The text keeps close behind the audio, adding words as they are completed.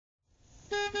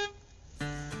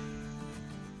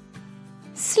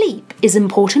Sleep is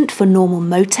important for normal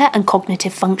motor and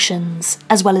cognitive functions,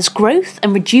 as well as growth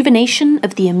and rejuvenation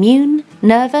of the immune,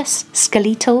 nervous,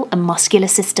 skeletal and muscular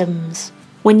systems.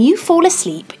 When you fall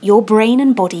asleep, your brain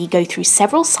and body go through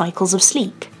several cycles of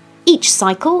sleep. Each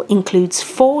cycle includes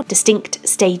 4 distinct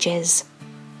stages.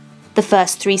 The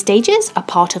first 3 stages are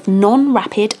part of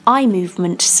non-rapid eye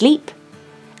movement sleep,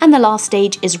 and the last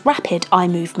stage is rapid eye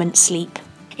movement sleep.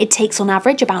 It takes on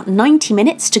average about 90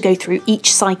 minutes to go through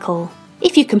each cycle.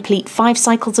 If you complete 5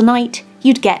 cycles a night,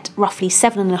 you'd get roughly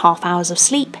 7.5 hours of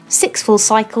sleep, 6 full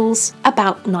cycles,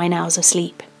 about 9 hours of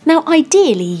sleep. Now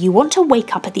ideally you want to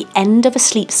wake up at the end of a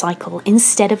sleep cycle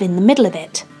instead of in the middle of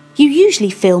it. You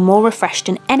usually feel more refreshed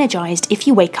and energised if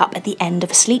you wake up at the end of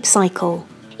a sleep cycle.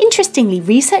 Interestingly,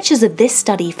 researchers of this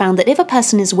study found that if a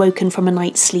person is woken from a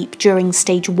night's sleep during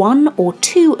stage 1 or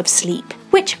 2 of sleep,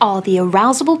 which are the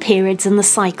arousable periods in the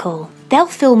cycle, they'll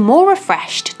feel more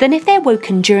refreshed than if they're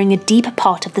woken during a deeper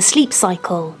part of the sleep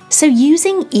cycle. So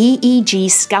using EEG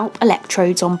scalp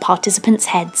electrodes on participants'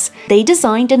 heads, they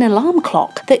designed an alarm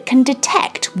clock that can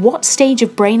detect what stage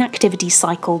of brain activity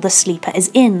cycle the sleeper is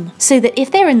in, so that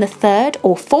if they're in the 3rd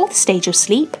or 4th stage of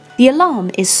sleep, the alarm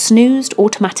is snoozed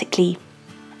automatically.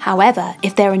 However,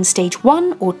 if they're in stage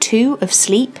 1 or 2 of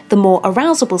sleep, the more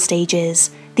arousable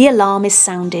stages, the alarm is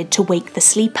sounded to wake the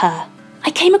sleeper. I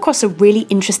came across a really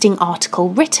interesting article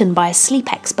written by a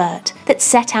sleep expert that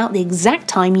set out the exact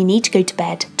time you need to go to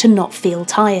bed to not feel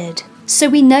tired. So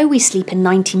we know we sleep in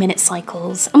 90-minute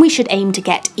cycles, and we should aim to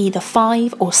get either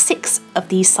 5 or 6 of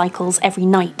these cycles every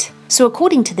night. So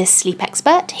according to this sleep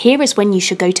expert, here is when you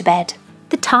should go to bed.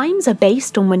 The times are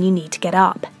based on when you need to get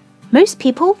up. Most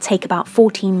people take about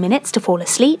 14 minutes to fall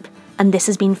asleep, and this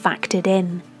has been factored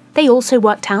in. They also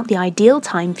worked out the ideal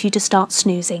time for you to start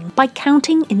snoozing by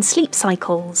counting in sleep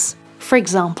cycles. For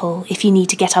example, if you need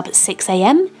to get up at 6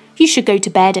 AM, you should go to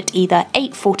bed at either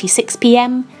 8:46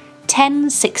 PM,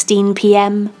 10:16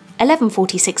 PM,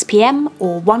 11:46 PM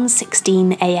or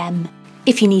 1:16 AM.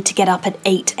 If you need to get up at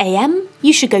 8 AM,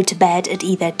 you should go to bed at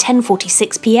either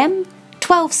 10:46 PM,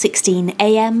 12:16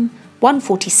 AM,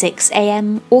 1:46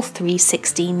 AM or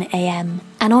 3:16 AM.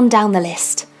 And on down the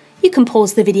list. You can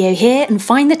pause the video here and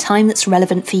find the time that's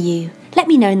relevant for you. Let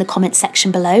me know in the comments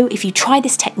section below if you try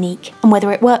this technique and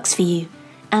whether it works for you.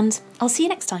 And I'll see you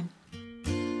next time.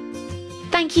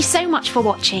 Thank you so much for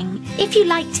watching. If you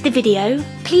liked the video,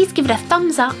 please give it a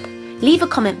thumbs up, leave a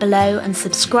comment below and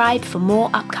subscribe for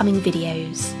more upcoming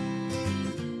videos.